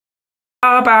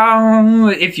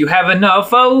If you have enough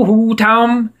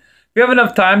time, if you have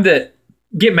enough time to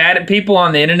get mad at people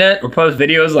on the internet or post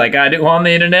videos like I do on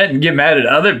the internet and get mad at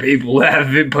other people who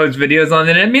have post videos on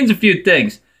the internet, it means a few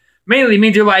things. Mainly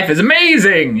means your life is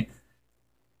amazing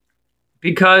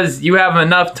because you have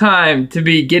enough time to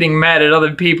be getting mad at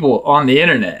other people on the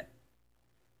internet.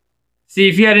 See,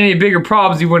 if you had any bigger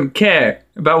problems, you wouldn't care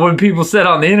about what people said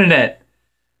on the internet.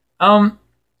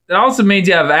 It also means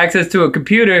you have access to a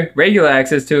computer, regular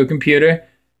access to a computer,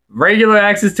 regular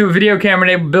access to a video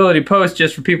camera and ability to post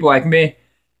just for people like me.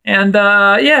 And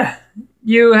yeah,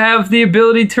 you have the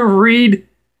ability to read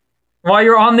while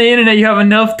you're on the internet. You have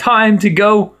enough time to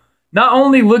go not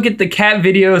only look at the cat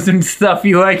videos and stuff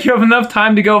you like, you have enough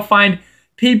time to go find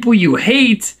people you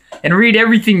hate and read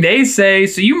everything they say.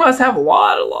 So you must have a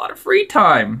lot of free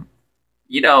time.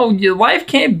 You know, your life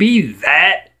can't be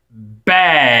that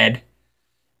bad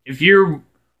if you're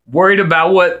worried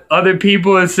about what other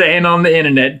people are saying on the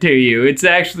internet to you. It's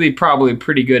actually probably a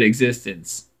pretty good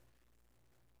existence.